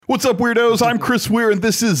What's up, weirdos? I'm Chris Weir, and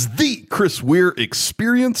this is the Chris Weir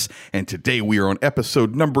Experience. And today we are on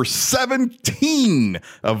episode number 17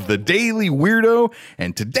 of The Daily Weirdo.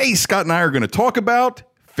 And today Scott and I are going to talk about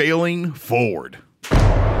failing forward.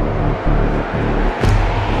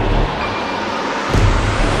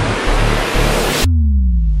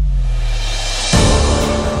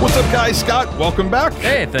 What's up, guys? Scott, welcome back.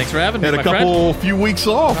 Hey, thanks for having me, Had my a few weeks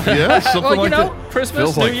off. Yeah, something well, like that. Christmas,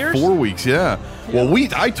 Feels New like Year's. 4 weeks, yeah. Well,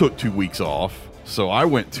 I took 2 weeks off, so I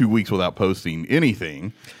went 2 weeks without posting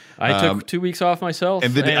anything. I took 2 weeks off myself.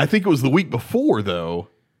 And then I think it was the week before, though,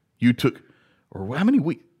 you took, or how many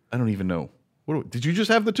weeks? I don't even know. Did you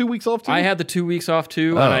just have the 2 weeks off, too? I had the 2 weeks off,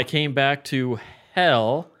 too, and I came back to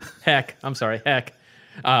heck, on the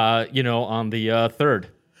 3rd.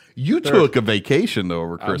 You took a vacation, though,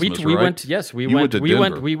 over Christmas, we right? went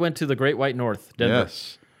to the Great White North, Denver.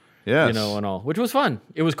 Yes. And all, which was fun.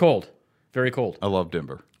 It was cold, very cold. I love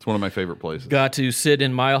Denver. It's one of my favorite places. Got to sit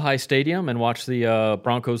in Mile High Stadium and watch the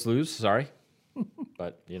Broncos lose. Sorry,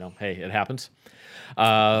 but hey, it happens.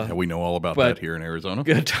 Yeah, we know all about that here in Arizona.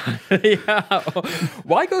 Good time. Yeah.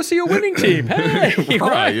 Why go see a winning team? Hey,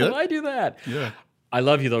 Right, yeah. Why do that? Yeah. I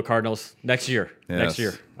love you though, Cardinals. Next year. Yes,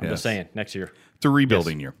 I'm just saying. Next year. It's a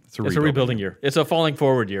rebuilding year. It's a rebuilding year. It's a falling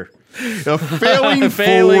forward year. A failing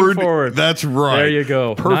forward. That's right. There you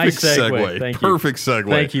go. Perfect Nice segue. Thank you. Perfect segue.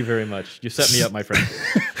 Thank you very much. You set me up, my friend.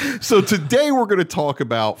 So today we're going to talk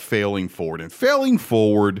about failing forward. And failing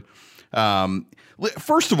forward,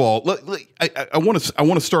 first of all, I want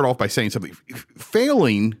to start off by saying something.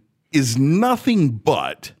 Failing is nothing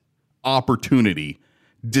but opportunity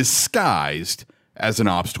disguised as an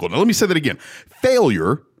obstacle. Now let me say that again.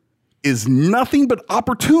 Failure is nothing but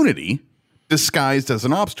opportunity disguised as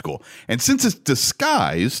an obstacle. And since it's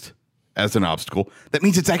disguised as an obstacle, that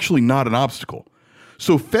means it's actually not an obstacle.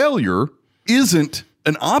 So failure isn't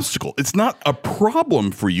an obstacle. It's not a problem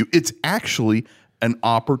for you. It's actually an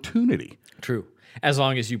opportunity. True. As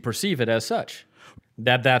long as you perceive it as such.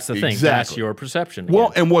 That's the thing. Exactly. That's your perception. Again.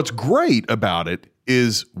 Well, and what's great about it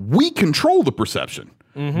is we control the perception.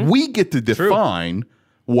 Mm-hmm. We get to define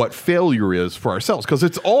what failure is for ourselves because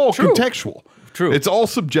it's all contextual. True. It's all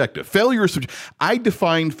subjective. Failure is subjective. I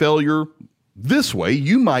define failure this way.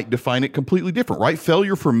 You might define it completely different, right?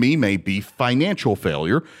 Failure for me may be financial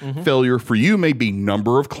failure. Mm-hmm. Failure for you may be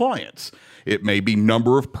number of clients. It may be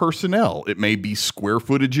number of personnel. It may be square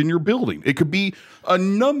footage in your building. It could be a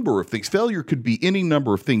number of things. Failure could be any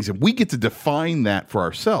number of things, and we get to define that for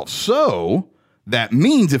ourselves. So that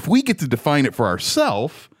means if we get to define it for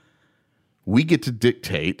ourselves, we get to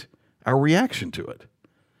dictate our reaction to it.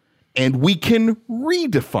 And we can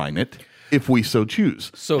redefine it if we so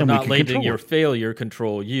choose. So and not letting your failure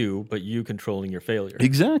control you, but you controlling your failure.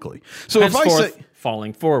 Exactly. So Henceforth, if I say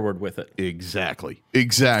falling forward with it. Exactly.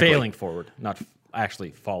 Failing forward, not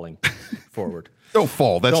actually falling forward. Don't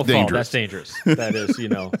fall. That's dangerous. Fall. That's dangerous. That is,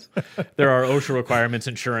 there are OSHA requirements,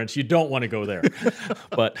 insurance. You don't want to go there.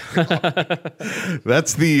 But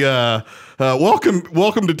that's the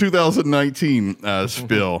welcome to 2019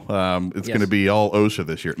 spill. It's going to be all OSHA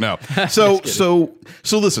this year. No. So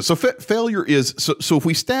listen. So failure is so if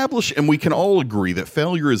we establish and we can all agree that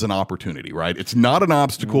failure is an opportunity, right? It's not an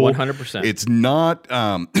obstacle. 100%. It's not.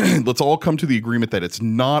 Let's all come to the agreement that it's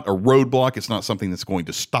not a roadblock. It's not something that's going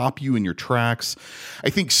to stop you in your tracks. I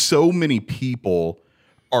think so many people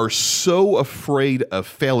are so afraid of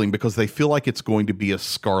failing because they feel like it's going to be a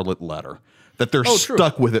scarlet letter, that they're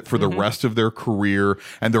stuck with it for the rest of their career,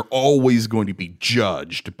 and they're always going to be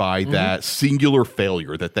judged by that singular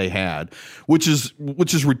failure that they had, which is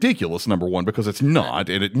ridiculous, number one, because it's not,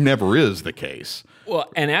 and it never is the case.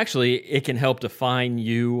 Well, and actually, it can help define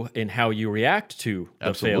you in how you react to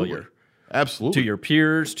the failure. Absolutely. To your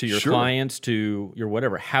peers, to your clients, to your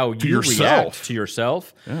whatever, how you yourself. React to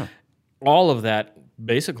yourself. Yeah. All of that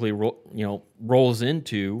basically rolls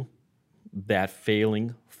into that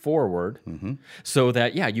failing forward so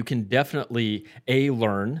that, you can definitely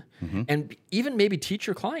learn and even maybe teach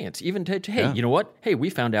your clients, even hey, you know what? Hey, we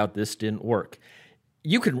found out this didn't work.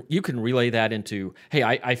 You can relay that into, hey,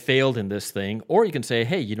 I failed in this thing, or you can say,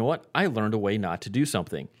 hey, you know what? I learned a way not to do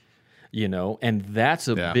something. And that's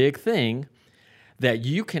a big thing that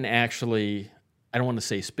you can actually, I don't want to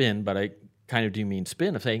say spin, but I kind of do mean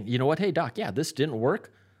spin of saying, you know what, hey, doc, this didn't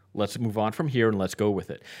work. Let's move on from here and let's go with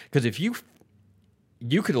it. Because if you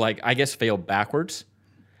could, I guess, fail backwards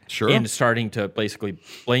in starting to basically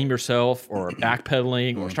blame yourself or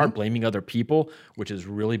backpedaling or start blaming other people, which is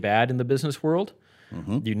really bad in the business world.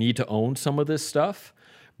 You need to own some of this stuff.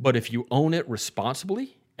 But if you own it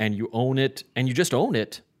responsibly and you own it and you just own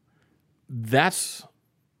it, that's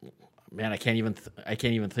man, I can't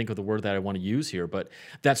even think of the word that I want to use here, but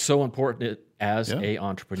that's so important as a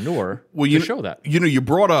entrepreneur to show that. You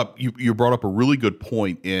brought up a really good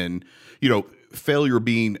point in, failure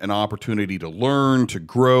being an opportunity to learn, to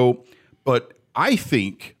grow. But I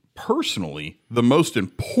think personally, the most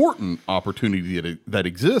important opportunity that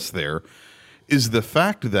exists there is the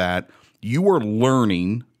fact that you are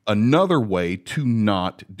learning another way to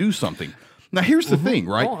not do something. Now, here's the thing,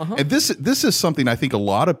 right? And this is something I think a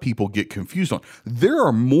lot of people get confused on. There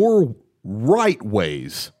are more right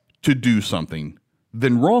ways to do something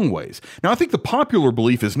than wrong ways. Now, I think the popular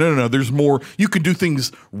belief is, no, there's more. You can do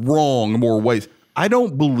things wrong more ways. I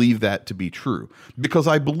don't believe that to be true because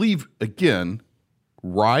I believe, again,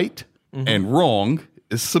 right and wrong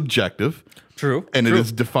is subjective. True. And it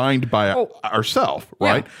is defined by ourselves,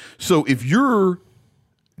 right? Yeah. So if you're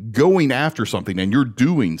going after something and you're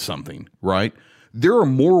doing something, right, there are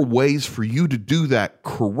more ways for you to do that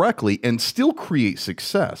correctly and still create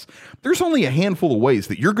success. There's only a handful of ways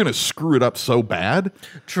that you're going to screw it up so bad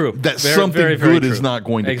that something very good is not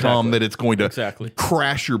going to come, that it's going to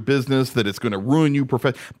crash your business, that it's going to ruin you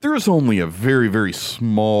professionally. There's only a very, very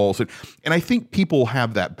small, and I think people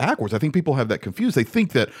have that backwards. I think people have that confused. They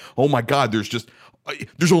think that, oh my God,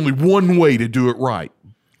 there's only one way to do it right.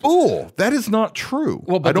 Oh, that is not true.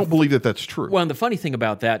 Well, I don't believe that that's true. Well, and the funny thing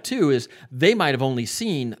about that, too, is they might have only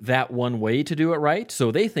seen that one way to do it right,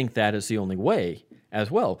 so they think that is the only way as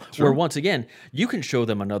well. Sure. Where, once again, you can show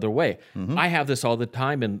them another way. I have this all the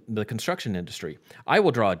time in the construction industry. I will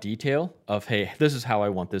draw a detail of, hey, this is how I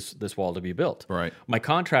want this wall to be built. Right. My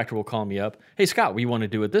contractor will call me up, hey, Scott, we want to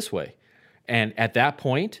do it this way. And at that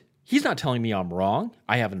point, he's not telling me I'm wrong.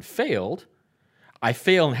 I haven't failed. I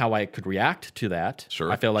fail in how I could react to that.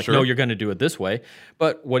 Sure. I feel like, no, you're going to do it this way.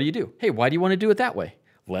 But what do? Hey, why do you want to do it that way?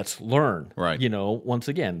 Let's learn. Right. Once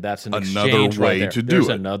again, that's an another exchange way right there. to There's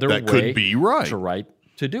do it. Another that way could be right.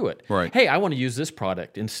 to do it. Right. Hey, I want to use this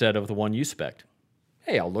product instead of the one you spec'd.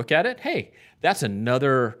 Hey, I'll look at it. Hey, that's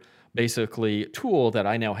another basically tool that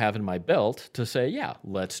I now have in my belt to say, yeah,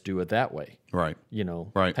 let's do it that way. Right.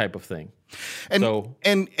 Type of thing.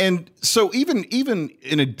 And so even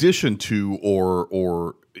in addition to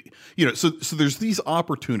or so there's these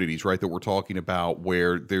opportunities, right, that we're talking about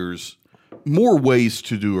where there's more ways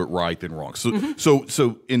to do it right than wrong.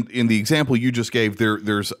 So in the example you just gave,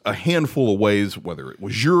 there's a handful of ways, whether it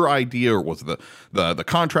was your idea or was the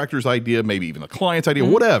contractor's idea, maybe even the client's idea,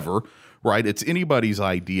 whatever, right? It's anybody's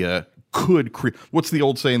idea. Could create. What's the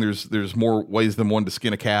old saying? There's more ways than one to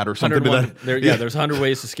skin a cat, or something like that. There's 100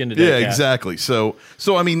 ways to skin a dead cat. Yeah, exactly. So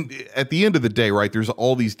I mean, at the end of the day, right? There's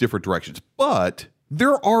all these different directions, but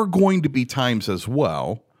there are going to be times as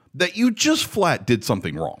well that you just flat did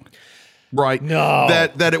something wrong, right? No,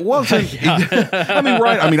 that it wasn't. I mean,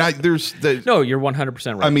 right? I mean, no, you're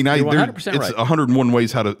 100% right. I mean, you're 100% right. It's 101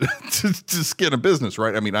 ways how to skin a business,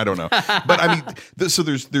 right? I mean, I don't know, but I mean, so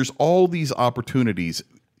there's all these opportunities.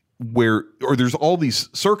 There's all these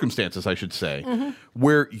circumstances, I should say,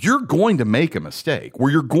 where you're going to make a mistake,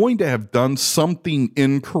 where you're going to have done something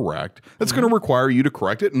incorrect that's going to require you to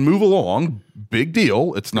correct it and move along. Big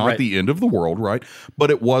deal. It's not the end of the world, right?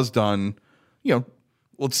 But it was done,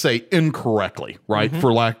 let's say incorrectly, right?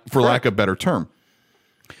 For lack of a better term.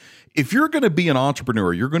 If you're going to be an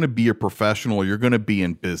entrepreneur, you're going to be a professional, you're going to be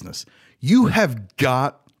in business, you have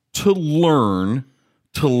got to learn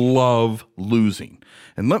to love losing.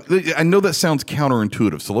 And I know that sounds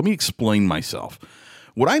counterintuitive, so let me explain myself.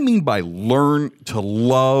 What I mean by learn to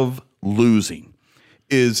love losing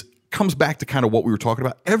comes back to kind of what we were talking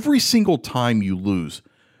about. Every single time you lose,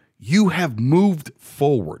 you have moved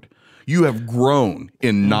forward. You have grown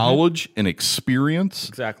in knowledge and experience.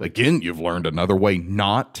 Exactly. Again, you've learned another way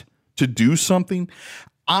not to do something.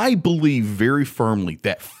 I believe very firmly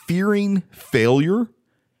that fearing failure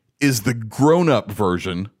is the grown-up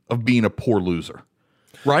version of being a poor loser,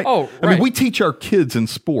 right? Oh, right. I mean, we teach our kids in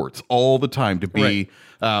sports all the time to be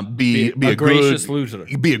a gracious loser,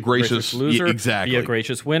 be a gracious loser, exactly, be a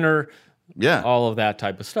gracious winner, all of that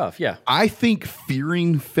type of stuff. Yeah, I think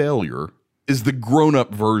fearing failure is the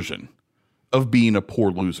grown-up version of being a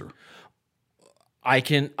poor loser. I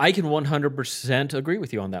can 100% agree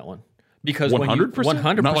with you on that one. Because 100%,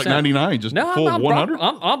 100%, not like 99, just full 100.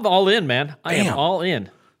 I'm all in, man. I am all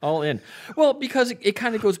in. All in. Well, because it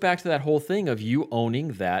kind of goes back to that whole thing of you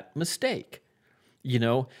owning that mistake.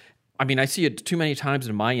 I mean, I see it too many times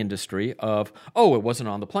in my industry of, oh, it wasn't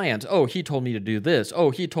on the plans. Oh, he told me to do this. Oh,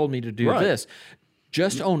 he told me to do this.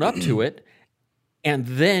 Just own up to it. And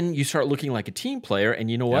then you start looking like a team player. And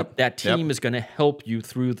you know what? That team is going to help you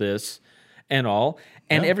through this and all.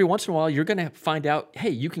 And every once in a while, you're going to find out, hey,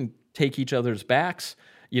 you can take each other's backs.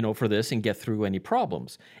 for this and get through any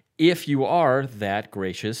problems. If you are that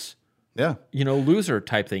gracious, Yeah. loser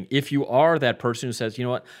type thing. If you are that person who says, you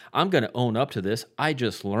know what, I'm going to own up to this. I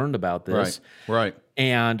just learned about this. Right.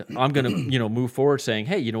 And I'm going to, move forward saying,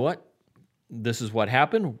 hey, you know what? This is what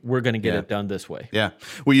happened. We're going to get it done this way. Yeah.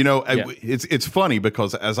 Well, it's funny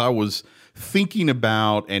because as I was thinking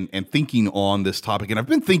about and thinking on this topic, and I've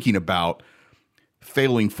been thinking about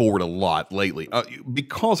failing forward a lot lately,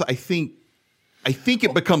 because I think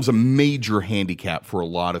it becomes a major handicap for a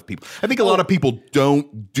lot of people. I think a lot of people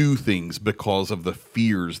don't do things because of the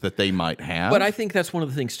fears that they might have. But I think that's one of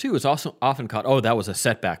the things too. It's also often caught, that was a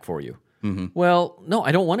setback for you. Mm-hmm. Well, no,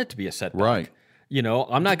 I don't want it to be a setback. Right.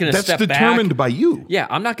 I'm not going to step back. That's determined by you. Yeah,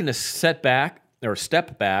 I'm not going to step back or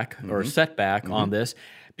setback Mm-hmm. on this,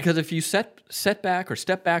 because if you set back or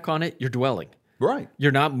step back on it, you're dwelling. Right.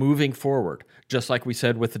 You're not moving forward. Just like we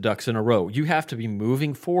said with the ducks in a row. You have to be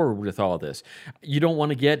moving forward with all of this. You don't want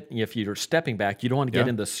to get, if you're stepping back, you don't want to get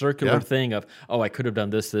in the circular thing of, I could have done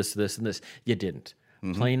this, this, this, and this. You didn't.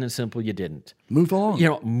 Mm-hmm. Plain and simple, you didn't. Move on.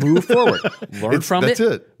 Move forward. Learn from that's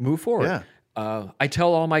it. Move forward. Yeah. I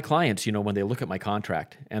tell all my clients, when they look at my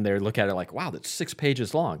contract and they look at it like, wow, that's 6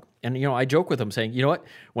 pages long. And, I joke with them saying, you know what?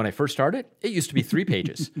 When I first started, it used to be 3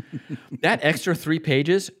 pages. That extra 3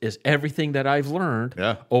 pages is everything that I've learned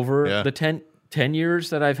over the 10 years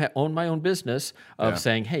that I've owned my own business of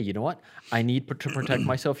saying, hey, you know what? I need to protect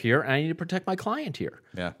myself here, and I need to protect my client here.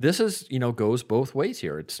 Yeah. This is, goes both ways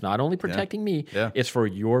here. It's not only protecting me, it's for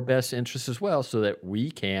your best interest as well, so that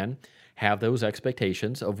we can have those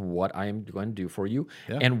expectations of what I am going to do for you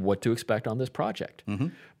and what to expect on this project. Mm-hmm.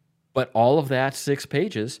 But all of that 6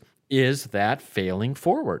 pages is that failing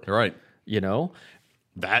forward. Right.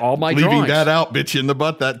 That all my leaving drawings. That out bit you in the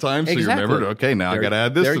butt that time, so you remembered, okay, now I got to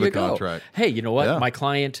add this to the contract. Hey, you know what? Yeah. My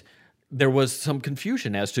client, there was some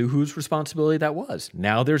confusion as to whose responsibility that was.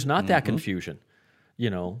 Now there's not that confusion,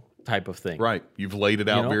 type of thing. Right. You've laid it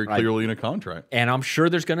out very clearly in a contract. And I'm sure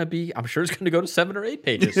it's going to go to 7 or 8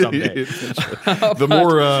 pages someday.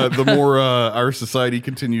 The more our society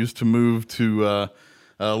continues to move to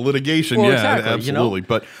litigation, exactly, absolutely.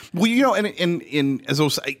 But and as I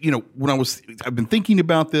was, I've been thinking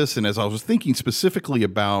about this, and as I was thinking specifically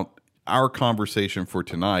about our conversation for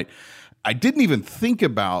tonight, I didn't even think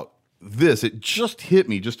about this. It just hit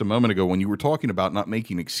me just a moment ago when you were talking about not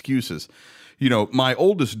making excuses. My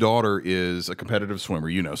oldest daughter is a competitive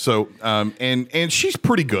swimmer, so and she's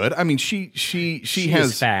pretty good. I mean, she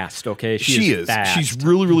has is fast. Okay, she is. Fast. She's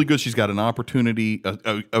really, really good. She's got an opportunity,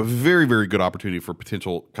 a very, very good opportunity for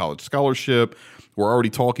potential college scholarship. We're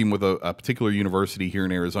already talking with a particular university here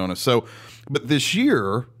in Arizona. So, but this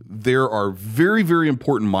year there are very, very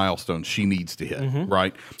important milestones she needs to hit.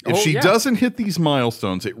 Right? If she doesn't hit these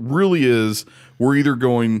milestones, it really is. We're either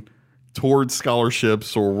going towards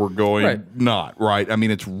scholarships or we're going not, right? I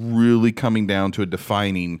mean, it's really coming down to a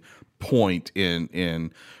defining point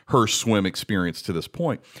in her swim experience to this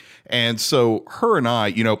point. And so her and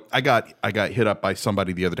I got hit up by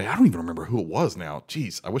somebody the other day. I don't even remember who it was now.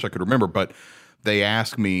 Jeez, I wish I could remember, but they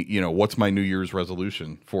asked me, what's my New Year's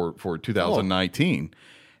resolution for 2019?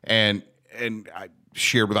 And I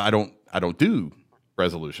shared with them, I don't do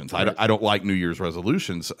resolutions. I don't like New Year's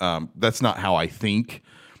resolutions. That's not how I think.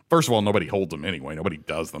 First of all, nobody holds them anyway. Nobody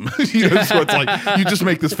does them. So it's like, you just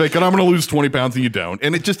make this fake, and I'm going to lose 20 pounds, and you don't.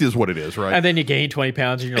 And it just is what it is, right? And then you gain 20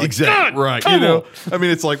 pounds, and you're like, exactly, God, right. I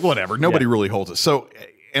mean, it's like, whatever. Nobody really holds it. So,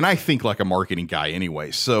 and I think like a marketing guy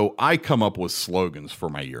anyway. So I come up with slogans for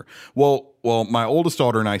my year. Well, my oldest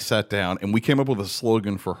daughter and I sat down, and we came up with a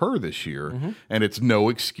slogan for her this year, and it's no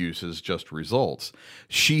excuses, just results.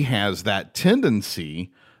 She has that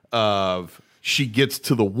tendency of, she gets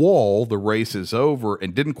to the wall, the race is over,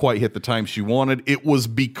 and didn't quite hit the time she wanted. It was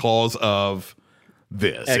because of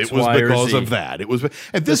this. X, it was Y, because Z. of that. It was.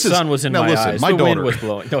 And this the sun was in now my listen, eyes. My the daughter wind was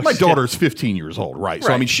blowing. No, my daughter's 15 years old, right? So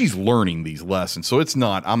I Right. mean, she's learning these lessons. So it's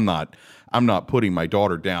not. I'm not putting my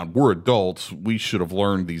daughter down. We're adults. We should have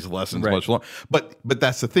learned these lessons much longer. But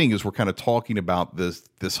that's the thing, is we're kind of talking about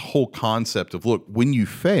this whole concept of, look, when you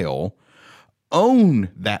fail, own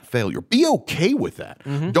that failure. Be okay with that.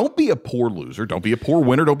 Don't be a poor loser. Don't be a poor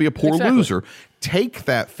winner. Don't be a poor loser. Take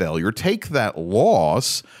that failure, take that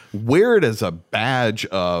loss, wear it as a badge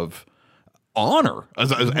of honor,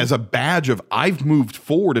 as a badge of, I've moved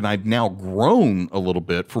forward and I've now grown a little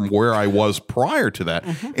bit from where I was prior to that,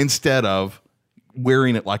 instead of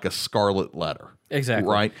wearing it like a scarlet letter. Exactly.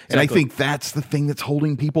 Right? And I think that's the thing that's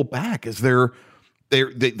holding people back, is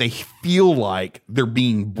they feel like they're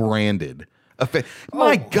being branded.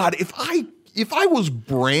 My God, if I was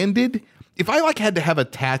branded, if I had to have a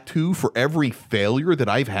tattoo for every failure that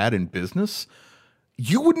I've had in business,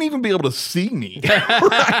 you wouldn't even be able to see me.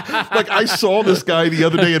 Right? Like I saw this guy the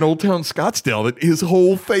other day in Old Town Scottsdale that his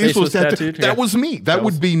whole face was tattooed. That was me. That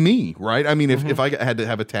would be me, right? I mean, if I had to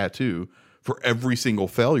have a tattoo for every single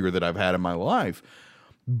failure that I've had in my life,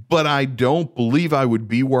 but I don't believe I would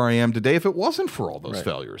be where I am today if it wasn't for all those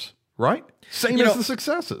failures, right? Same as the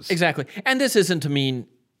successes. Exactly. And this isn't to mean,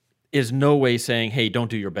 is no way saying, hey, don't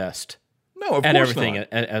do your best. No, of and course everything not.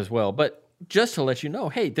 as well. But just to let you know,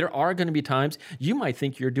 hey, there are going to be times you might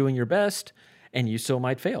think you're doing your best and you still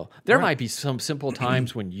might fail. There might be some simple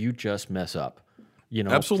times when you just mess up,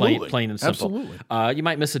 Absolutely. plain and simple. Absolutely. You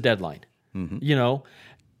might miss a deadline.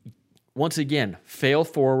 Once again, fail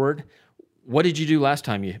forward. What did you do last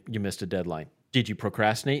time you missed a deadline? Did you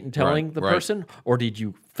procrastinate in telling the person, or did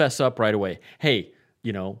you fess up right away? Hey,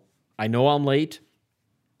 I know I'm late.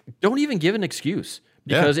 Don't even give an excuse.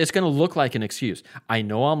 Because it's going to look like an excuse. I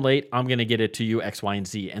know I'm late. I'm going to get it to you X, Y, and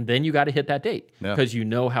Z. And then you got to hit that date because you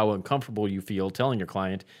know how uncomfortable you feel telling your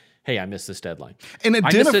client, hey, I missed this deadline. And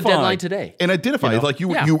identify, I missed a deadline today. And identify, like you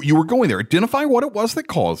were going there. Identify what it was that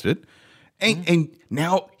caused it. And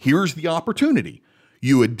now here's the opportunity.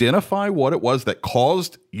 You identify what it was that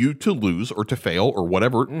caused you to lose or to fail or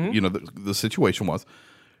whatever the situation was.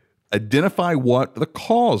 Identify what the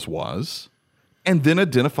cause was, and then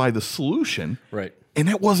identify the solution. Right. And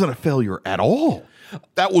that wasn't a failure at all.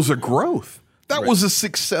 That was a growth. That was a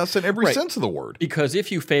success in every sense of the word. Because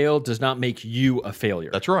if you fail does not make you a failure.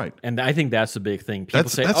 That's right. And I think that's the big thing. People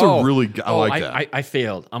say, I like that. I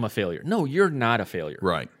failed. I'm a failure. No, you're not a failure.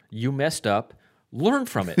 Right. You messed up. Learn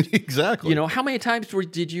from it. Exactly. How many times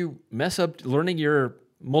did you mess up learning your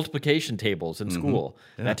multiplication tables in school?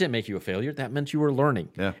 That didn't make you a failure. That meant you were learning.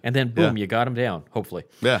 Yeah. And then boom, you got them down, hopefully.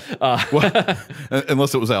 Yeah.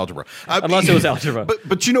 Unless it was algebra. Unless it was algebra.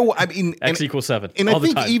 But you know what? I mean, X equals 7. And all I the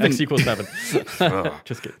think time. even X equals 7.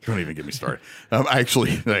 Just kidding. Don't even get me started. I'm not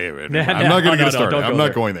going to get started. I'm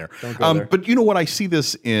not going there. Don't go there. But you know what? I see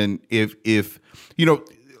this in if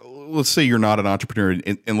let's say you're not an entrepreneur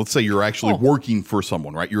and let's say you're actually working for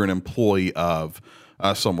someone, right? You're an employee of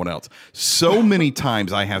someone else. So many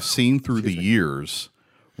times I have seen through the years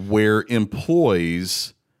where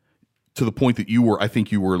employees, to the point that I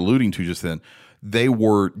think you were alluding to just then, they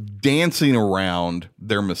were dancing around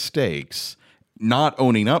their mistakes, not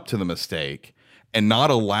owning up to the mistake, and not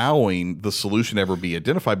allowing the solution to ever be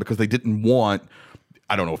identified because they didn't want,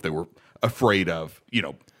 I don't know if they were afraid of,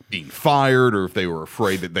 being fired or if they were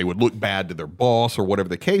afraid that they would look bad to their boss or whatever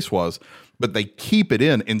the case was, but they keep it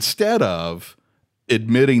in instead of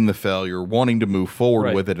admitting the failure, wanting to move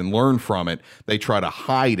forward with it and learn from it. They try to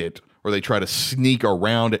hide it or they try to sneak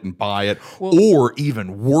around it and buy it. Or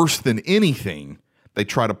even worse than anything, they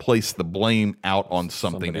try to place the blame out on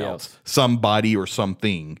something else, somebody or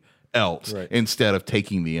something else instead of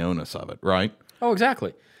taking the onus of it, right? Oh,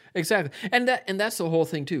 exactly. And that's the whole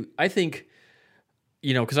thing too. I think,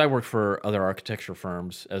 because I work for other architecture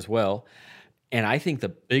firms as well, and I think the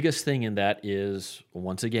biggest thing in that is,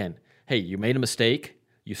 once again, hey, you made a mistake.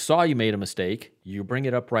 You saw you made a mistake. You bring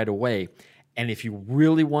it up right away. And if you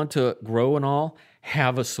really want to grow and all,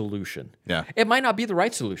 have a solution. Yeah. It might not be the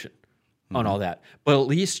right solution on all that, but at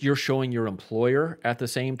least you're showing your employer at the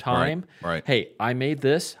same time, right. Hey, I made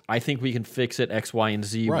this. I think we can fix it X, Y, and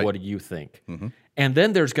Z. What do you think? And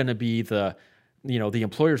then there's going to be the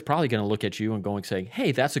employer's probably going to look at you and saying,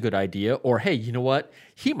 hey, that's a good idea. Or, hey, you know what?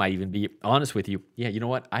 He might even be honest with you. Yeah, you know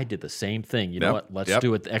what? I did the same thing. You know what? Let's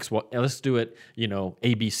do it let's do it,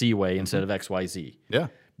 ABC way instead of XYZ. Yeah.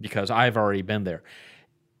 Because I've already been there.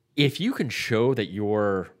 If you can show that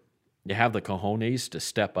you have the cojones to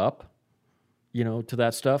step up, to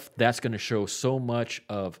that stuff, that's going to show so much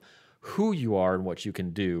of who you are and what you can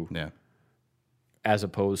do. Yeah. As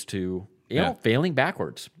opposed to, failing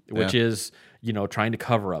backwards, which is, trying to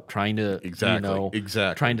cover up, trying to,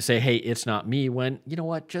 trying to say, hey, it's not me, when, you know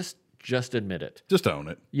what, just admit it. Just own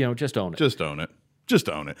it. Just own it. Just own it. Just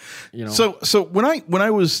own it. So when I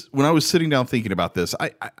was sitting down thinking about this,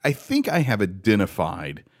 I think I have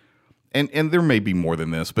identified, and there may be more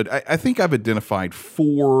than this, but I think I've identified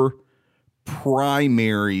 4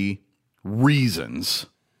 primary reasons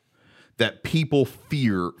that people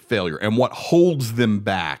fear failure and what holds them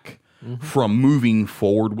back from moving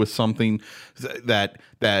forward with something that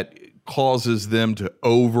causes them to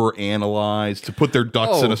overanalyze, to put their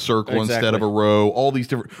ducks in a circle instead of a row, all these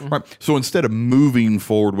different right. So instead of moving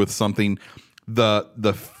forward with something,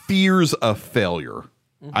 the fears of failure,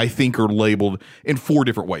 I think, are labeled in 4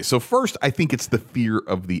 different ways. So first, I think it's the fear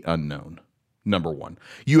of the unknown. Number 1.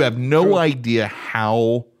 You have no idea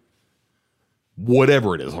how,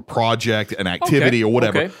 whatever it is, a project, an activity, or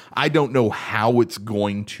whatever. I don't know how it's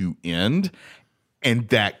going to end. And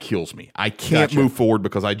that kills me. I can't move forward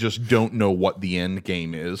because I just don't know what the end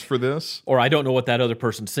game is for this. Or I don't know what that other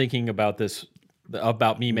person's thinking about this,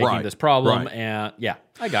 about me making this problem. Right. And yeah,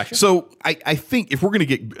 I got you. So I think if we're going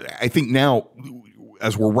to I think now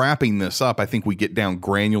as we're wrapping this up, I think we get down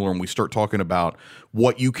granular and we start talking about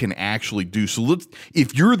what you can actually do. So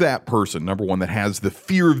if you're that person, number one, that has the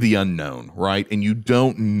fear of the unknown, right? And you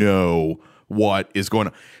don't know what is going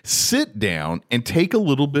on, sit down and take a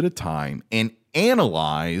little bit of time and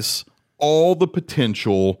analyze all the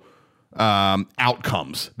potential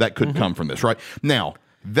outcomes that could come from this, right? Now,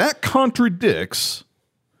 that contradicts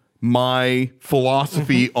my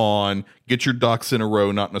philosophy on get your ducks in a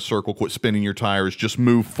row, not in a circle, quit spinning your tires, just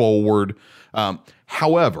move forward.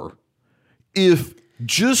 However, if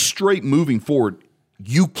just straight moving forward,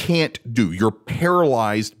 you can't do, you're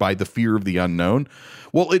paralyzed by the fear of the unknown,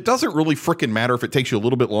 well, it doesn't really frickin' matter if it takes you a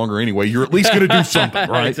little bit longer anyway. You're at least going to do something,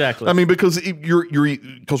 right? Exactly. I mean, because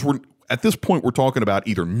because we're at this point, we're talking about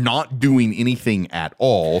either not doing anything at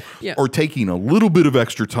all or taking a little bit of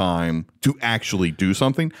extra time to actually do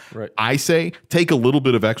something. Right. I say take a little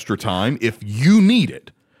bit of extra time if you need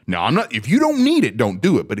it. Now, if you don't need it, don't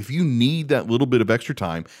do it. But if you need that little bit of extra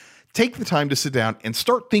time, take the time to sit down and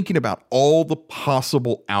start thinking about all the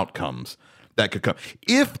possible outcomes that could come.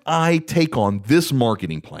 If I take on this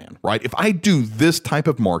marketing plan, right? If I do this type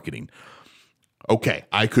of marketing, okay,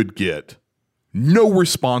 I could get no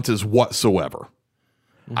responses whatsoever.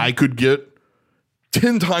 I could get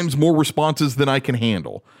 10 times more responses than I can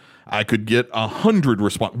handle. I could get 100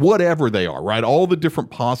 response, whatever they are, right? All the different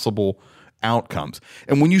possible outcomes.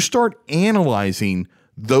 And when you start analyzing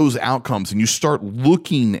those outcomes and you start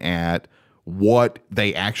looking at what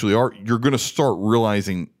they actually are, you're going to start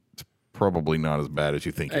realizing it's probably not as bad as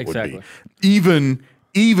you think it would be.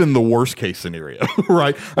 Even the worst case scenario,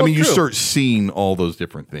 right? I mean, you start seeing all those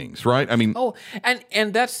different things, right? I mean,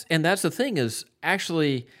 and that's the thing is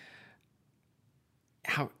actually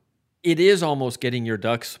how it is almost getting your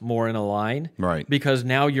ducks more in a line, right? Because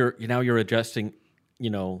now you're adjusting. You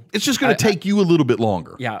know, it's just going to take you a little bit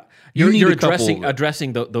longer. Yeah, you're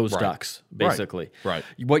addressing those ducks basically. Right.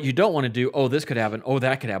 What you don't want to do. Oh, this could happen. Oh,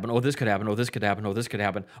 that could happen. Oh, this could happen. Oh, this could happen. Oh, this could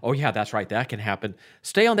happen. Oh, yeah, that's right. That can happen.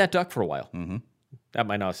 Stay on that duck for a while. Mm-hmm. That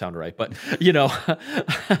might not sound right, but stay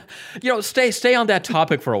on that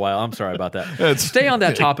topic for a while. I'm sorry about that. Stay on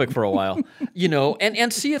that topic for a while.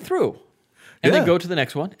 And see it through, and then go to the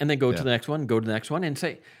next one, and then go to the next one, go to the next one, and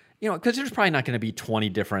say, because there's probably not going to be 20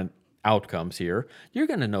 different outcomes here. You're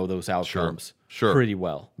going to know those outcomes pretty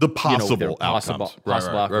well. The possible outcomes.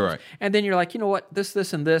 Possible outcomes. And then you're like, you know what,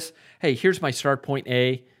 this, and this. Hey, here's my start point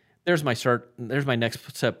A. There's my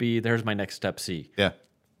next step B. There's my next step C. Yeah.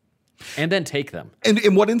 And then take them.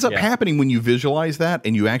 And what ends up happening when you visualize that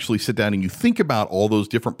and you actually sit down and you think about all those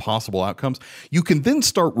different possible outcomes, you can then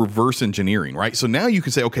start reverse engineering, right? So now you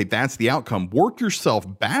can say, okay, that's the outcome. Work yourself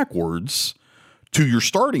backwards to your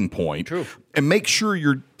starting point. True. And make sure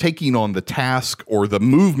you're taking on the task or the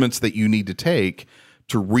movements that you need to take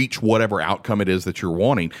to reach whatever outcome it is that you're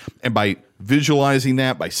wanting. And by visualizing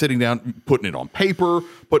that, by sitting down, putting it on paper,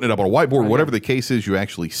 putting it up on a whiteboard, whatever the case is, you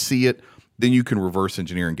actually see it, then you can reverse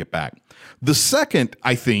engineer and get back. The second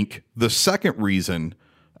reason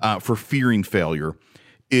for fearing failure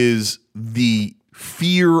is the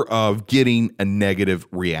fear of getting a negative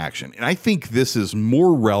reaction. And I think this is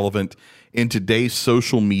more relevant in today's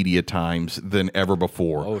social media times than ever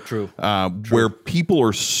before. Oh, true. Where people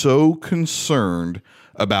are so concerned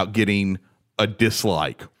about getting a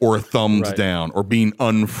dislike or a thumbs down or being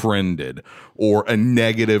unfriended or a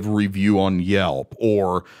negative review on Yelp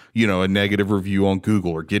or, a negative review on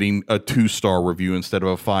Google or getting a 2-star review instead of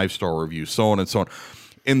a 5-star review, so on and so on.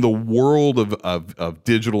 In the world of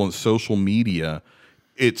digital and social media,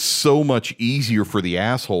 it's so much easier for the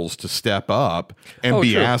assholes to step up and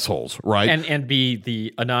be assholes, right? And be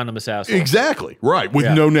the anonymous asshole. Exactly, right. With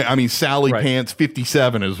no name. I mean, Sally Pants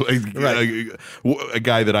 57 is a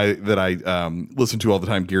guy that I listen to all the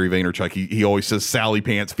time, Gary Vaynerchuk. He always says Sally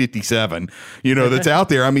Pants 57, that's out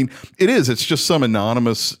there. I mean, it is. It's just some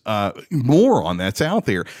anonymous moron that's out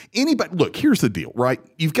there. Anybody, look, here's the deal, right?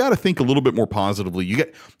 You've got to think a little bit more positively. You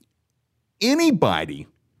get anybody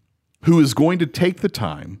who is going to take the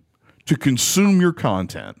time to consume your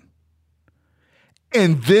content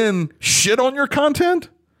and then shit on your content,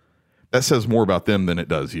 that says more about them than it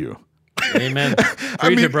does you. Amen.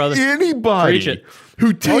 Preach it, brother. Anybody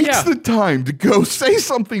who takes the time to go say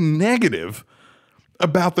something negative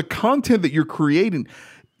about the content that you're creating,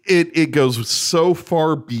 it goes so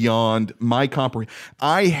far beyond my comprehension.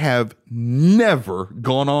 I have never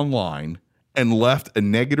gone online and left a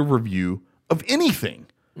negative review of anything.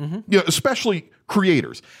 Mm-hmm. Especially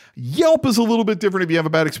creators. Yelp is a little bit different if you have a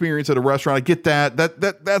bad experience at a restaurant. I get that.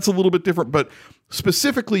 That's a little bit different. But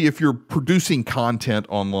specifically, if you're producing content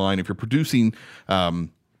online, if you're producing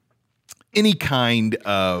any kind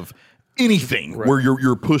of anything where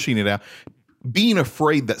you're pushing it out, being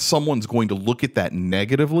afraid that someone's going to look at that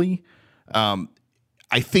negatively,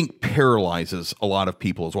 I think paralyzes a lot of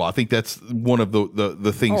people as well. I think that's one of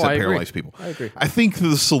the things that paralyze people. I agree. I think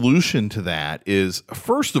the solution to that is,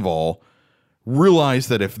 first of all, realize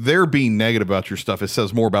that if they're being negative about your stuff, it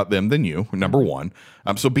says more about them than you, number one.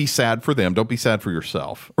 So be sad for them. Don't be sad for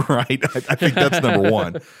yourself, right? I think that's number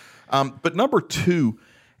one. But number two,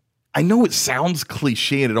 I know it sounds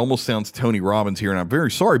cliche and it almost sounds Tony Robbins here, and I'm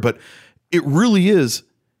very sorry, but it really is.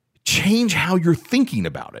 Change how you're thinking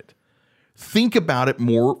about it. Think about it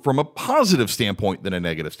more from a positive standpoint than a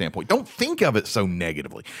negative standpoint. Don't think of it so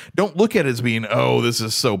negatively. Don't look at it as being, oh, this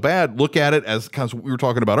is so bad. Look at it as kind of what we were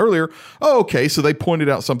talking about earlier. Oh, okay, so they pointed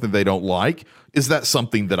out something they don't like. Is that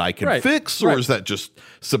something that I can fix, or is that just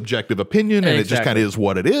subjective opinion and it just kind of is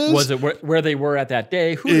what it is? Was it where they were at that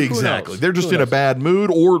day? Who knows? They're just in a bad mood,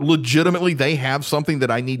 or legitimately they have something that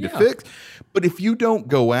I need to fix. But if you don't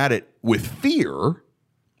go at it with fear,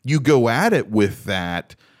 you go at it with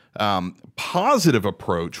that positive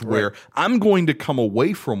approach where I'm going to come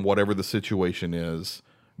away from whatever the situation is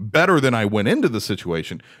better than I went into the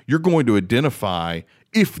situation. You're going to identify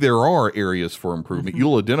if there are areas for improvement.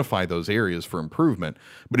 You'll identify those areas for improvement.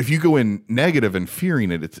 But if you go in negative and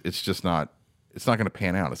fearing it, it's just not. It's not going to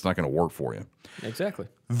pan out. It's not going to work for you. Exactly.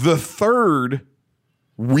 The third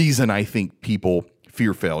reason I think people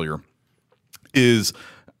fear failure is,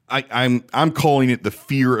 I'm calling it the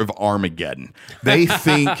fear of Armageddon. They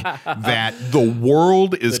think that the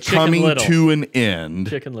world is coming to an end.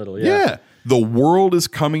 Chicken Little, yeah. The world is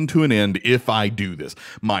coming to an end if I do this.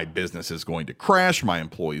 My business is going to crash. My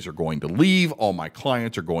employees are going to leave. All my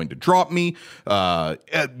clients are going to drop me. My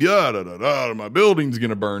building's going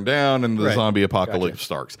to burn down, and the zombie apocalypse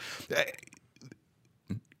starts.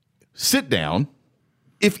 Sit down.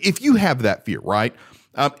 If you have that fear, right?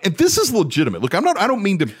 And this is legitimate. Look, I don't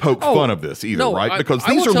mean to poke fun of this either, right? Because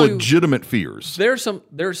these are legitimate fears. There's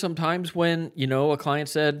some times when, a client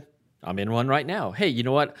said, I'm in one right now. Hey, you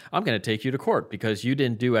know what? I'm going to take you to court because you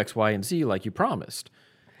didn't do X, Y, and Z like you promised.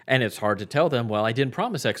 And it's hard to tell them, well, I didn't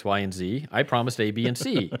promise X, Y, and Z. I promised A, B, and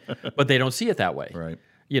C. But they don't see it that way. Right.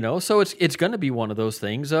 So it's going to be one of those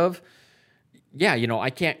things of, I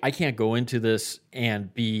can't go into this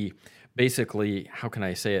and be basically, how can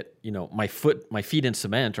I say it? My feet in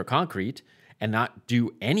cement or concrete and not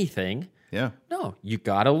do anything. Yeah. No, you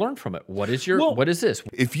got to learn from it. What is this?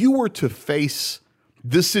 If you were to face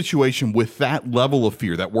this situation with that level of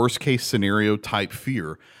fear, that worst case scenario type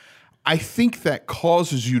fear, I think that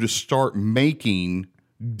causes you to start making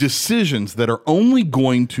decisions that are only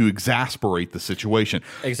going to exasperate the situation.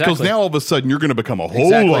 Exactly. Because now all of a sudden you're going to become a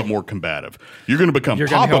whole lot more combative. You're going to become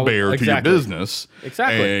Papa Bear to your business.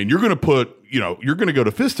 Exactly. And you're going to put, you're going to go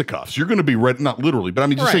to fisticuffs. You're going to be ready, not literally, but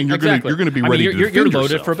I'm just saying you're going to be ready to defend you're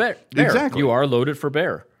loaded yourself. for bear. Exactly. You are loaded for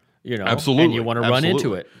bear. Absolutely. And you want to run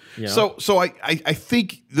into it. So I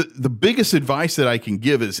think the biggest advice that I can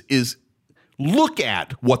give is look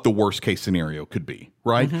at what the worst case scenario could be,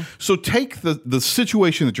 right? So take the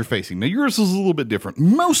situation that you're facing. Now, yours is a little bit different.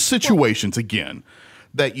 Most situations, again,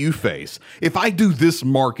 that you face, if I do this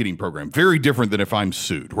marketing program, very different than if I'm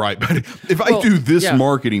sued, right? But if I do this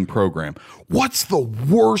marketing program, what's the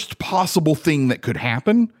worst possible thing that could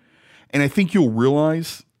happen? And I think you'll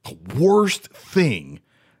realize the worst thing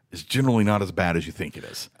is generally not as bad as you think it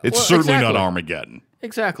is. It's certainly not Armageddon.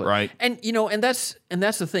 Exactly. Right. And and that's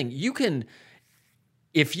the thing. You can,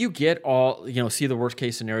 if you get all, see the worst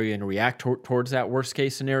case scenario and react towards that worst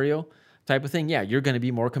case scenario type of thing, you're going to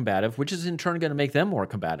be more combative, which is in turn going to make them more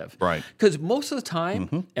combative. Right. Because most of the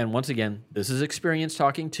time, and once again, this is experience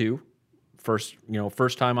talking to first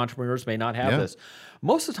time entrepreneurs may not have this.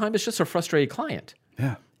 Most of the time, it's just a frustrated client.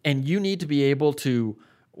 Yeah. And you need to be able to,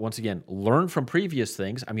 once again, learn from previous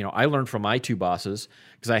things. I mean, I learned from my two bosses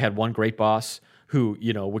because I had one great boss who,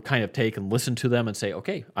 would kind of take and listen to them and say,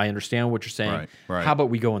 okay, I understand what you're saying. Right. How about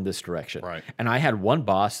we go in this direction? Right. And I had one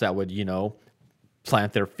boss that would,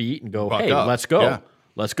 plant their feet and go, Buck hey, up. let's go. Yeah.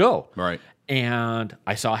 Let's go. Right. And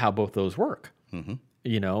I saw how both those work, and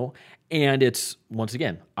it's, once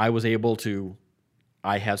again, I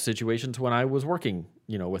have situations when I was working,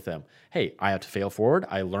 with them. Hey, I have to fail forward.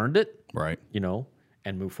 I learned it. Right.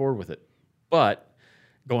 And move forward with it. But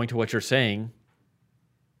going to what you're saying,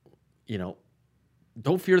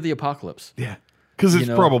 don't fear the apocalypse. Yeah. Because it's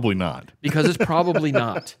probably not. Because it's probably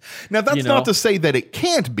not. Now, that's not to say that it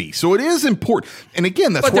can't be. So it is important. And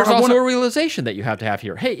again, that's but where there's I also want a realization that you have to have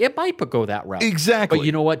here. Hey, it might go that route. Exactly. But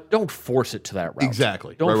you know what? Don't force it to that route.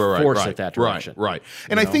 Exactly. Don't force it that direction. Right.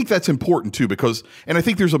 And I think that's important too, because, and I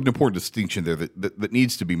think there's an important distinction there that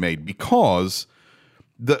needs to be made, because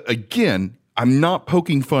again, I'm not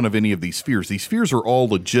poking fun of any of these fears. These fears are all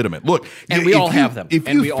legitimate. Look, and we all have them. If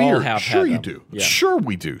and you we fear, all have sure you them. do. Yeah. Sure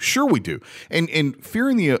we do. Sure we do. And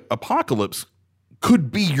fearing the apocalypse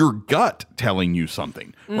could be your gut telling you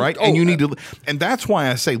something, right? And you need to, and that's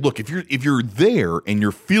why I say, look, if you're there and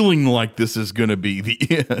you're feeling like this is going to be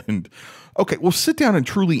the end, okay, well, sit down and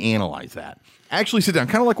truly analyze that. Actually, sit down,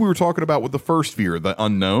 kind of like we were talking about with the first fear, the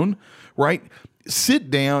unknown, right? Sit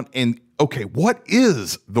down and, okay, what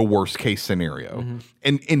is the worst case scenario?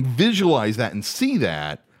 And visualize that and see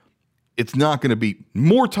that it's not going to be,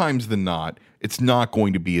 more times than not, it's not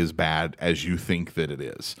going to be as bad as you think that it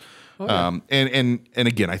is. And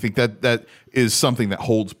again, I think that is something that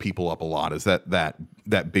holds people up a lot, is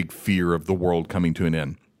that big fear of the world coming to an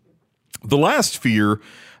end. The last fear,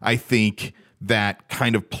 I think, that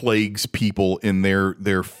kind of plagues people in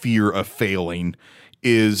their fear of failing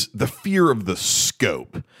is the fear of the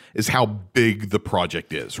scope, is how big the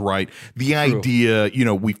project is, right? The idea,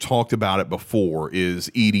 we've talked about it before, is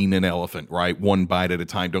eating an elephant, right? One bite at a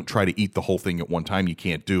time. Don't try to eat the whole thing at one time. You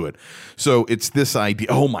can't do it. So it's this idea,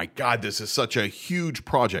 oh my God, this is such a huge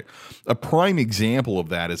project. A prime example of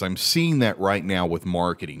that is I'm seeing that right now with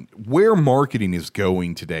marketing, where marketing is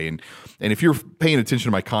going today. And if you're paying attention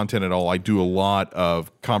to my content at all, I do a lot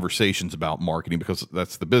of conversations about marketing because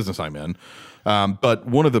that's the business I'm in. But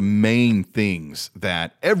one of the main things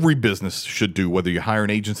that every business should do, whether you hire an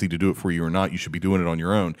agency to do it for you or not, you should be doing it on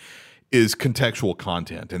your own, is contextual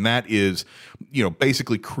content. And that is,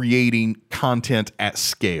 basically creating content at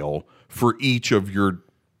scale for each of your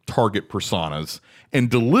target personas and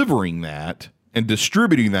delivering that and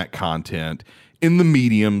distributing that content in the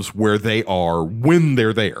mediums where they are when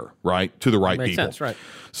they're there, right? To the right people. Makes sense, right.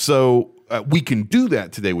 So we can do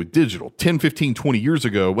that today with digital. 10, 15, 20 years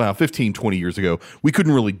ago, 15, 20 years ago, we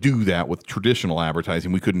couldn't really do that with traditional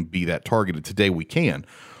advertising. We couldn't be that targeted. Today we can.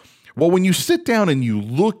 Well, when you sit down and you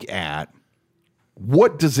look at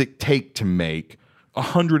what does it take to make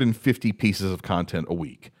 150 pieces of content a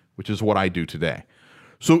week, which is what I do today.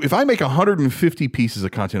 So if I make 150 pieces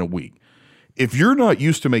of content a week, if you're not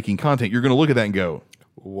used to making content, you're going to look at that and go,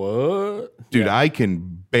 what? Dude, I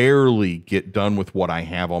can barely get done with what I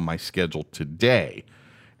have on my schedule today.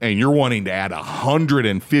 And you're wanting to add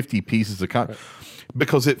 150 pieces of content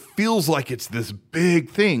because it feels like it's this big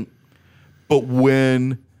thing. But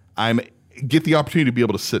when I get the opportunity to be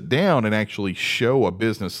able to sit down and actually show a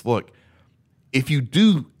business, look, if you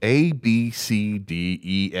do A, B, C, D,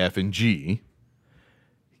 E, F, and G,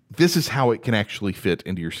 this is how it can actually fit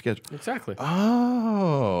into your schedule. Exactly.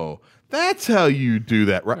 Oh, that's how you do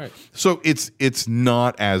that, right? So it's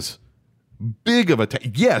not as big of a task.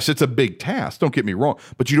 Yes, it's a big task. Don't get me wrong,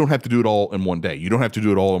 but you don't have to do it all in one day. You don't have to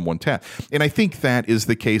do it all in one task. And I think that is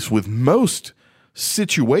the case with most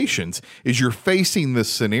situations. Is you're facing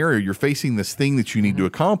this scenario, you're facing this thing that you need to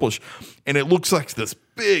accomplish, and it looks like this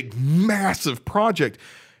big, massive project.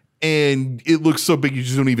 And it looks so big, you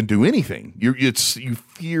just don't even do anything. You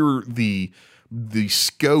fear the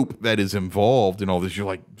scope that is involved in all this. You're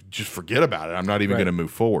like, just forget about it. I'm not even going to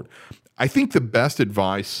move forward. I think the best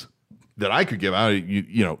advice that I could give,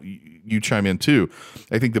 you chime in too.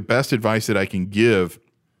 I think the best advice that I can give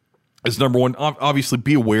is, number one, obviously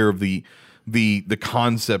be aware of the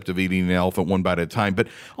concept of eating an elephant one bite at a time, but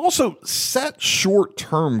also set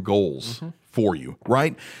short-term goals for you,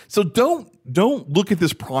 right? So don't look at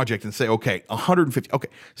this project and say, okay, 150. Okay,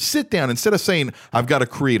 sit down. Instead of saying, I've got to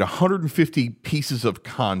create 150 pieces of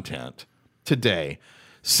content today,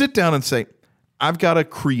 sit down and say, I've got to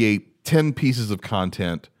create 10 pieces of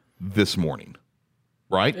content this morning,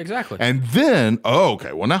 right? Exactly. And then,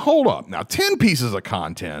 okay, well, now hold up. Now, 10 pieces of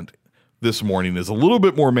content this morning is a little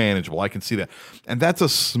bit more manageable. I can see that. And that's a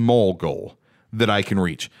small goal that I can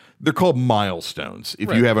reach. They're called milestones.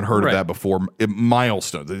 If you haven't heard of that before,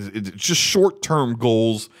 milestones. It's just short-term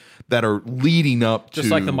goals that are leading up to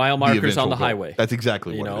just like the mile markers on the goal. highway. That's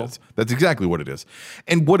exactly what it is. That's exactly what it is.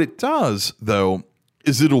 And what it does, though,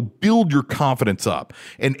 is it'll build your confidence up.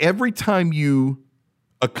 And every time you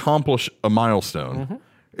accomplish a milestone,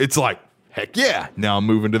 it's like, heck yeah, now I'm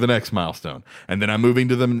moving to the next milestone. And then I'm moving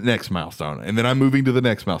to the next milestone. And then I'm moving to the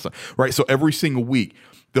next milestone. Right? So every single week,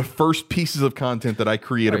 the first pieces of content that I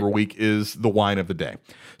create every week is the wine of the day.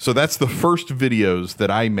 So that's the first videos that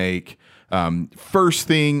I make First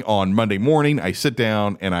thing on Monday morning, I sit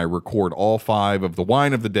down and I record all 5 of the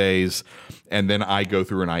wine of the days, and then I go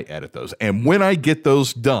through and I edit those. And when I get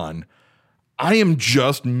those done, I am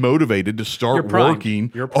just motivated to start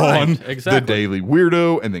working on the Daily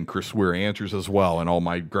Weirdo, and then Chris Weir Answers as well, and all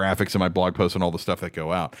my graphics and my blog posts and all the stuff that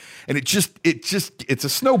go out. And it's a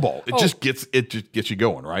snowball. It just gets you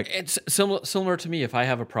going, right? It's similar to me. If I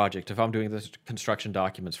have a project, if I'm doing this construction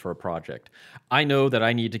documents for a project, I know that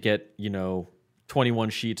I need to get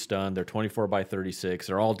 21 sheets done. They're 24 by 36.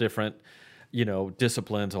 They're all different,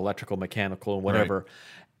 disciplines, electrical, mechanical, and whatever. Right.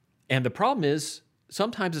 And the problem is,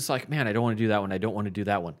 sometimes it's like, man, I don't want to do that one. I don't want to do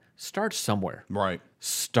that one. Start somewhere. Right.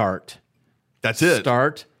 Start. That's it.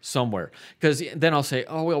 Start somewhere. Because then I'll say,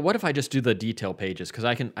 oh, well, what if I just do the detail pages? Because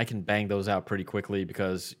I can bang those out pretty quickly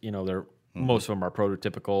because, they're most of them are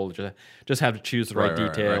prototypical. Just have to choose the right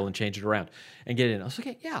detail and change it around and get it in. I was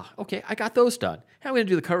like, okay, I got those done. Hey, I'm going to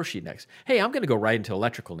do the cover sheet next. Hey, I'm going to go right into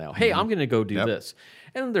electrical now. Hey, I'm going to go do this.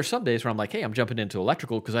 And then there's some days where I'm like, hey, I'm jumping into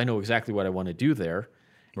electrical because I know exactly what I want to do there.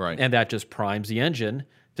 Right. And that just primes the engine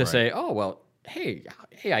to say, oh, well, hey,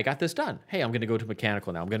 I got this done. Hey, I'm going to go to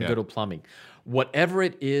mechanical now. I'm going to go to plumbing. Whatever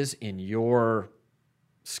it is in your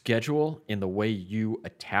schedule, in the way you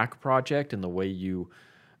attack a project, in the way you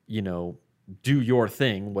do your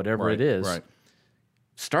thing, whatever it is,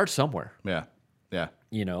 start somewhere. Yeah. Yeah.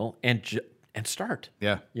 And start.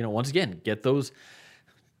 Yeah. Once again, get those.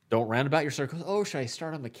 Don't round about your circles. Oh, should I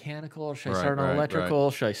start on mechanical? Should I start on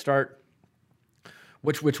electrical? Should I start...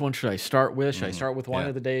 Which one should I start with? Should I start with wine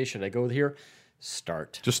of the day? Should I go here?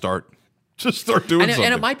 Start. Just start. Just start doing something.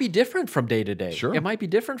 And it might be different from day to day. Sure. It might be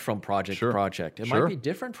different from project to project. It might be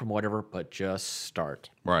different from whatever, but just start.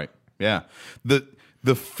 Right. Yeah.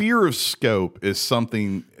 The fear of scope is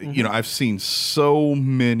something, I've seen so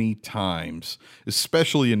many times,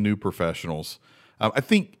 especially in new professionals. I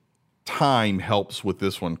think time helps with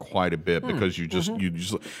this one quite a bit because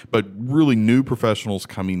but really new professionals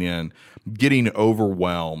coming in, getting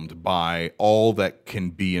overwhelmed by all that can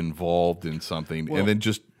be involved in something, and then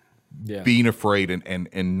just being afraid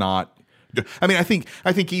and not. I mean, I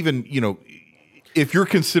think even if you're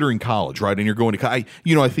considering college, right, and you're going to, I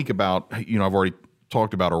think about I've already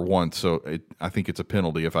talked about her once, so I think it's a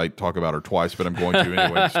penalty if I talk about her twice, but I'm going to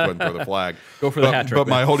anyway. Just go ahead and throw the flag. Go for the hat trick. But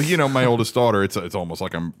my oldest daughter, it's almost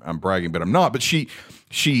like I'm bragging, but I'm not. But she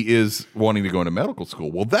is wanting to go into medical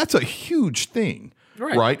school. Well, that's a huge thing,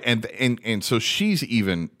 right? And so she's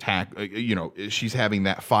even she's having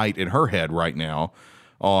that fight in her head right now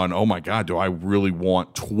on, oh my God, do I really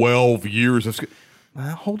want 12 years of school?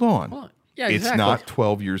 Hold on. Well, yeah, exactly. It's not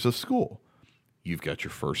 12 years of school. You've got your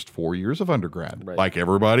first 4 years of undergrad, like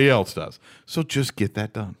everybody else does. So just get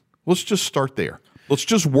that done. Let's just start there. Let's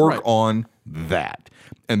just work on that.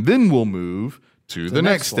 And then we'll move to the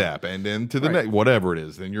next step, and then to the next, whatever it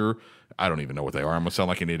is. Then I don't even know what they are. I'm going to sound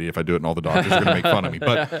like an idiot if I do it, and all the doctors are going to make fun of me.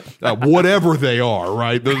 But whatever they are,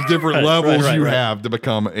 right? Those different levels you have to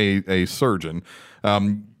become a surgeon.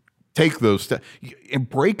 Take those steps and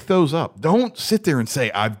break those up. Don't sit there and say,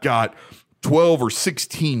 I've got 12 or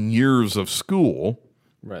 16 years of school.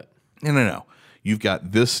 Right. No. You've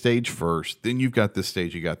got this stage first, then you've got this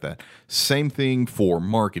stage, you got that. Same thing for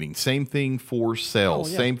marketing, same thing for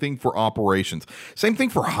sales, same thing for operations, same thing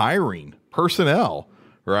for hiring personnel,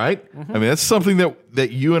 right? I mean, that's something that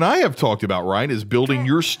you and I have talked about, right? Is building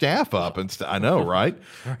your staff up. And I know, right?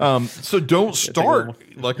 So don't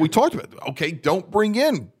start, like we talked about, okay, don't bring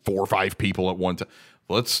in 4 or 5 people at one time.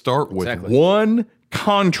 Let's start with one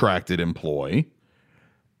contracted employee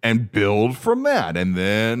and build from that, and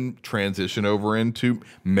then transition over into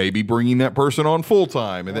maybe bringing that person on full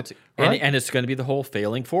time. And and it's going to be the whole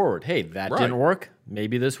failing forward. Hey, that didn't work.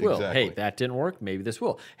 Maybe this will. Hey, that didn't work. Maybe this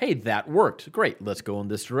will. Hey, that worked. Great. Let's go in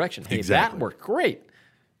this direction. Hey, that worked. Great.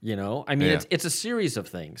 I mean, it's a series of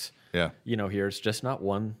things. Yeah. Here it's just not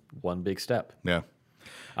one big step. Yeah.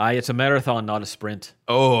 It's a marathon, not a sprint.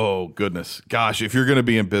 Oh goodness, gosh! If you're going to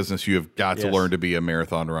be in business, you have got to learn to be a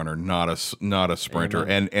marathon runner, not a sprinter.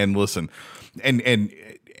 Amen. And listen, and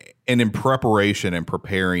in preparation and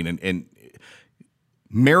preparing, and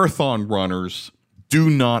marathon runners do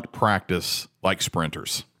not practice like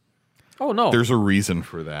sprinters. Oh no, there's a reason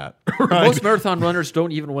for that. Right? Most marathon runners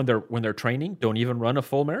don't even when they're training don't even run a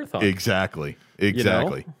full marathon. Exactly.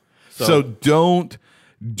 So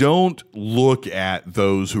don't look at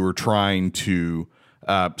those who are trying to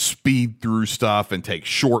speed through stuff and take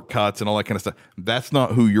shortcuts and all that kind of stuff. That's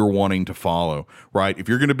not who you're wanting to follow, right? If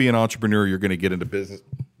you're going to be an entrepreneur, you're going to get into business.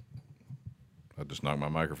 I just knocked my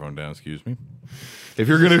microphone down. Excuse me. If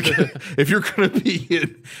you're going to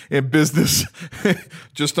be in business,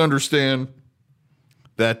 just understand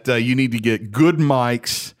that you need to get good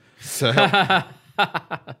mics. So,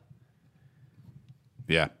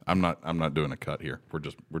 yeah, I'm not doing a cut here. We're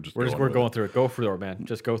going through it. Go through it, man.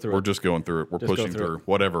 Just go through it. We're just going through it. We're pushing through it.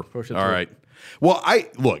 Whatever. Pushing All through right. Well,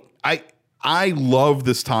 I love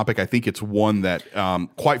this topic. I think it's one that,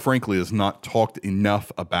 quite frankly, is not talked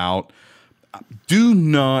enough about. Do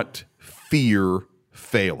not fear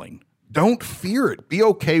failing. Don't fear it. Be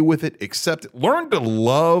okay with it. Accept it. Learn to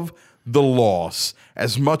love the loss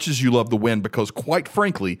as much as you love the win, because quite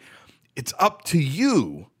frankly, it's up to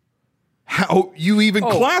you how you even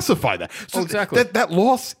classify that. So exactly. That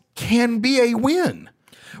loss can be a win.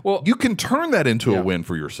 Well, You can turn that into a win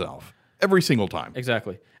for yourself every single time.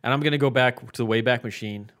 exactly. And I'm going to go back to the Wayback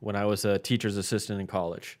Machine when I was a teacher's assistant in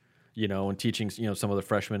college, and teaching, some of the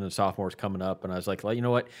freshmen and sophomores coming up. And I was like, well, you know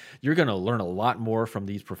what? You're going to learn a lot more from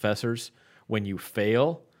these professors when you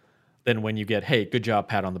fail than when you get, hey, good job,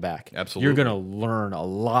 pat on the back. Absolutely. You're going to learn a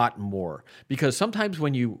lot more, because sometimes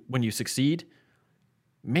when you succeed,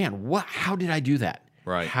 man, how did I do that?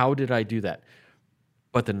 Right. How did I do that?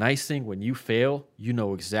 But the nice thing, when you fail, you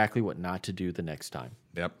know exactly what not to do the next time.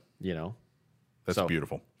 Yep. That's So,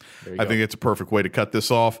 beautiful. there you I go. think it's a perfect way to cut this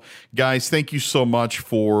off. Guys, thank you so much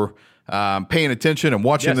for paying attention and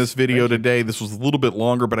watching Yes, this video thank you. today. This was a little bit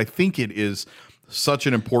longer, but I think it is such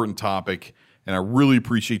an important topic, and I really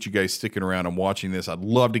appreciate you guys sticking around and watching this. I'd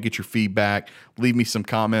love to get your feedback. Leave me some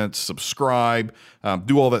comments, subscribe,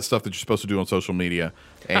 do all that stuff that you're supposed to do on social media,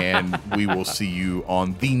 and we will see you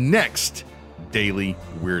on the next Daily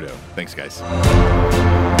Weirdo. Thanks, guys.